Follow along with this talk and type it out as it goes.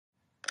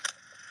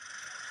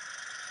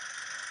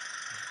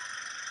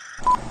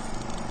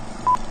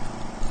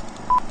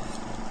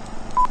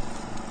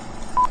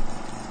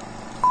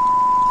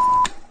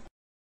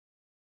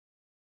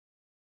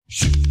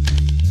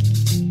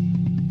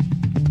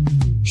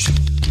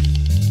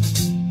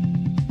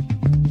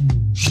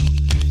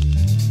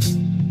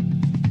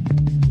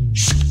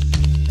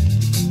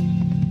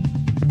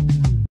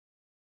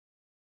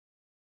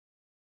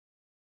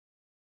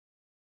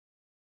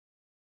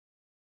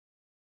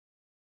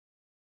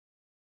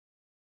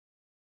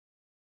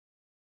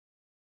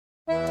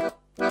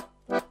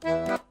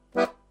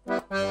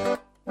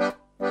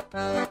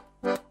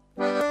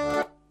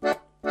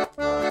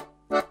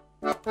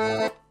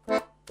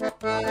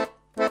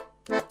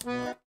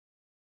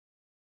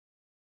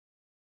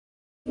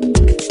Well?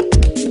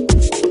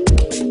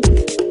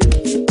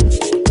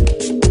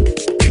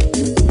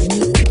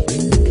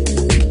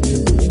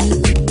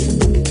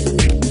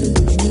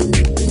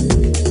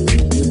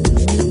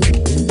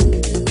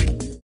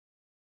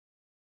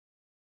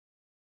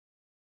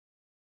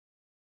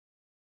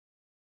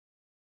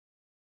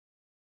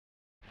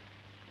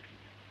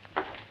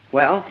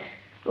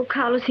 Oh,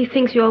 Carlos, he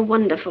thinks you're a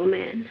wonderful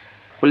man.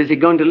 Well, is he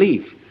going to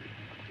leave?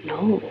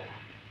 No.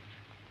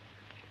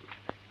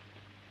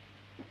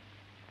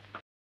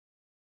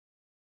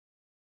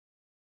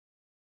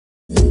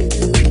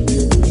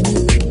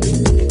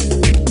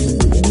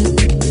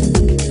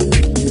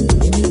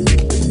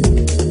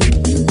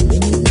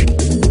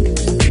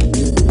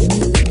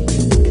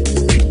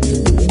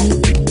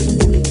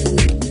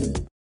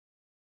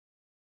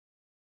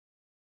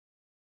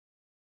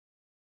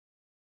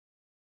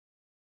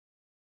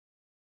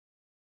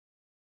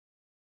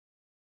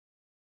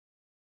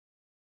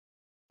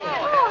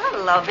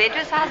 Hello,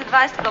 Beatrice. How's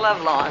advice to the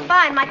love lawn?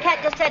 Fine. My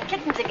cat just had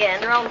kittens again.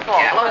 Their own fault.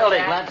 Yeah, Hello, Hildy.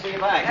 Glad to see you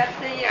back. Glad to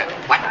see you.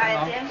 What?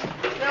 Hi, Jim.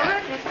 Silver,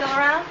 you still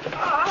around?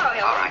 Oh,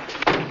 yeah, all right.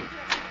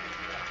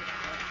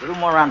 A little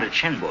more around the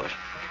chin, boys.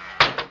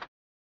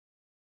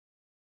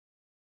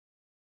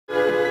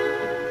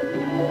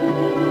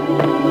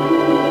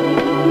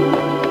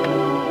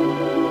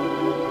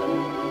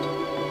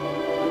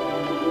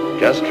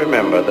 Just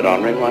remember that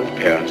honoring one's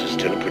parents is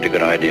still a pretty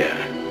good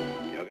idea.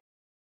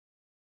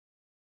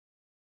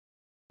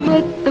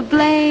 Put the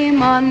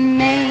blame on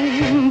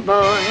Mame,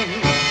 boy.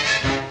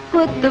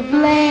 Put the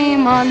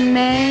blame on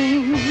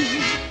Mame.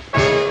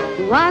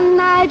 One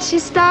night she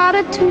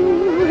started to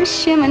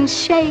shim and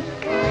shake.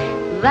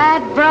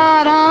 That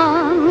brought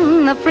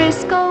on the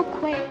Frisco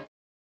quake.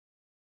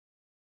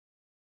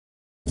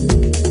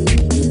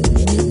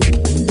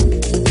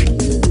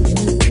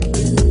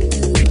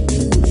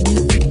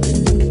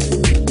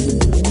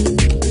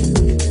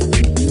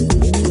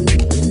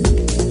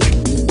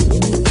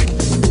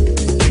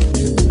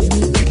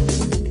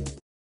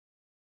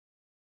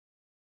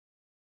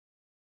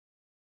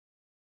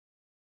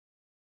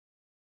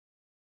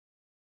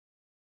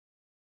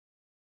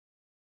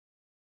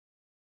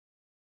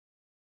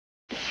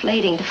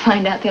 Deflating to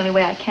find out the only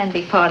way I can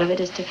be part of it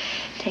is to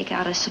take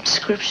out a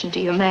subscription to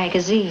your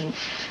magazine.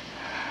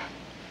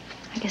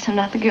 I guess I'm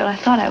not the girl I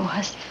thought I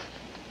was.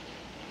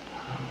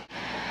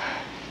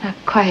 Not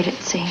quite, it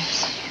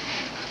seems.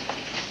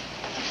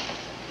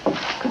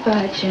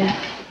 Goodbye,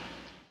 Jeff.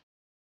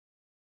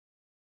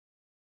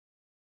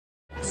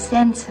 A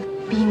sense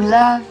of being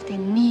loved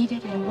and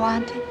needed and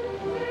wanted.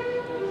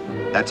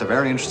 That's a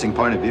very interesting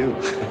point of view.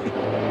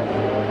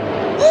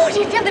 Oh, do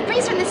you feel the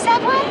breeze from the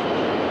subway?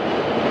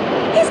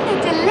 Isn't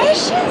it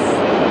delicious?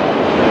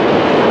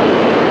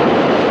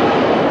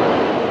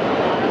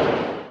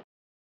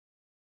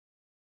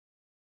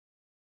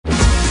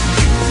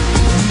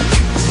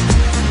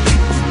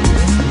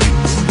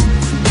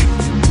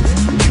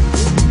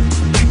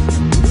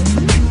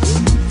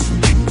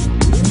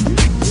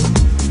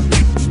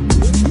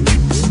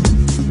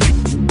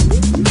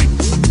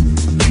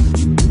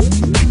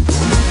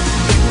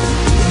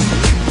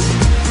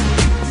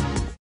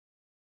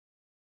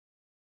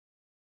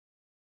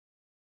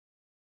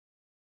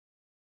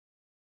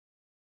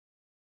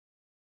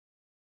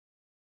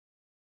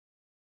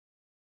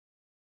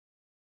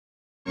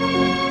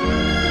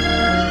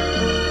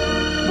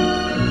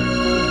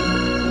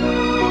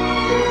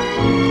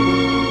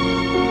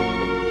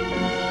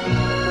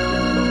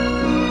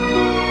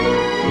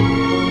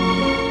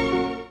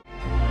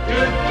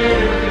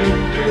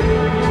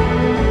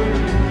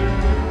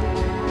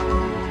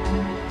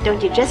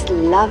 Don't you just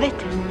love it?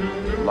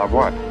 Love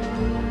what?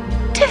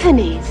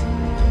 Tiffany's.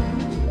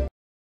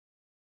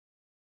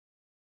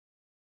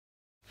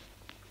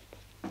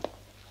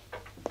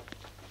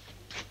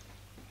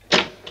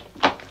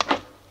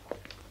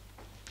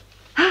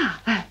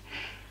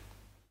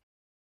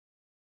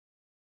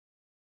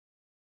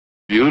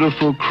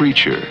 Beautiful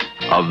creature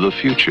of the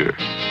future.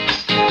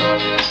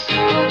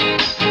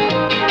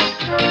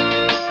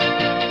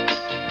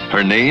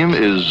 Her name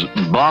is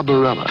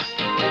Barbarella.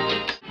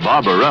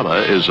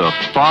 Barbarella is a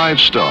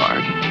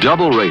 5-star,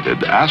 double-rated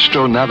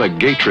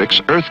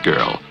astronavigatrix Earth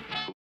girl.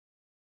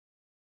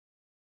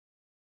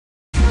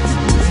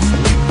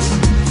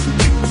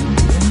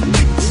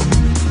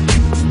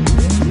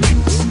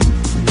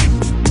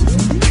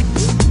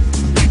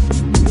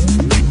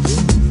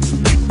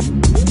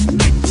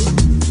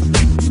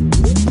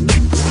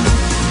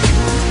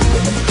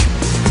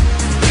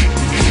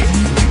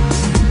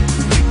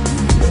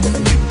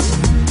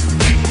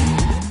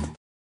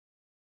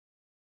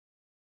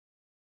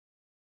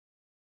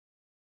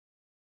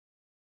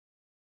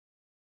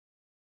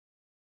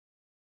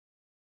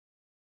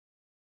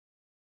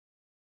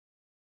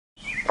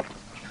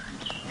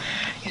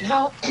 You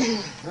know,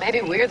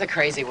 maybe we're the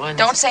crazy ones.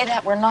 Don't say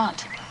that. We're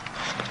not.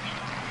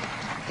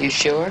 You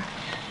sure?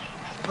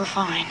 We're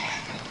fine.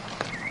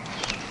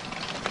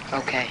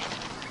 Okay.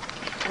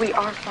 We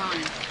are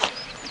fine.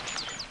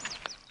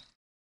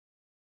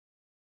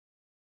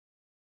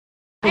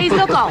 Hey,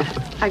 Zuko.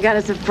 I got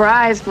a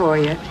surprise for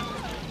you.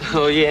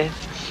 Oh, yeah?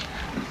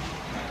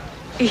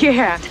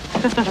 Yeah.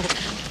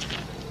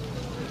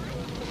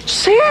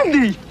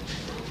 Sandy!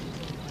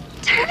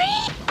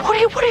 Danny!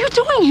 What are you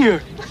doing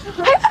here?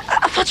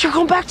 I thought you were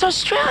going back to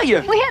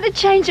Australia. We had a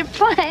change of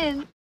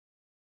plans.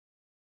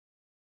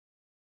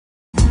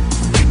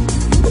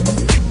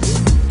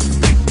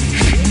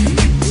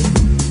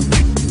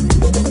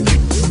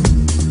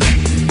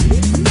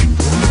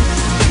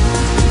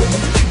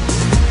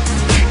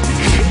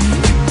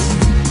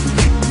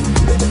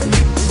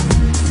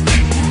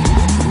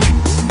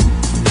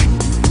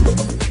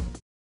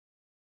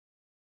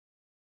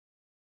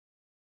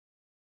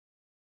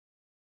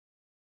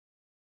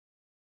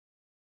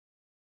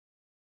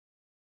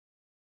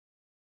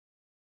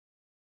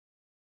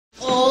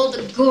 All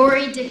the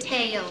gory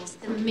details,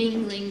 the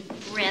mingling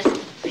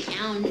breath, the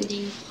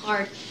pounding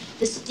heart,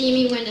 the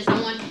steamy windows.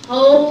 I want the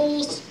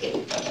whole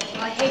scoop.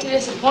 Well, I hate to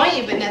disappoint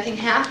you, but nothing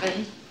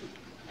happened.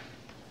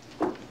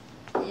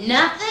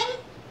 Nothing?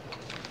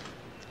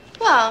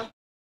 Well,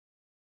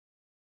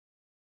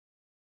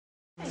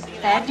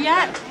 Fed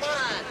yet?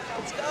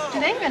 Do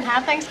they even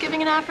have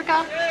Thanksgiving in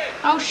Africa?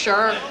 Oh,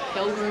 sure.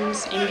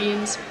 Pilgrims,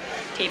 Indians,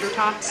 tater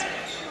tots.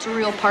 It's a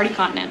real party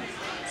continent.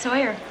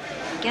 Sawyer,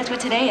 guess what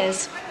today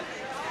is?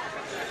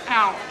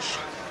 Ouch.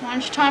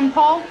 Lunchtime,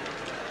 Paul?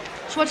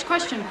 So what's the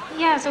question?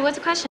 Yeah, so what's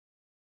the question?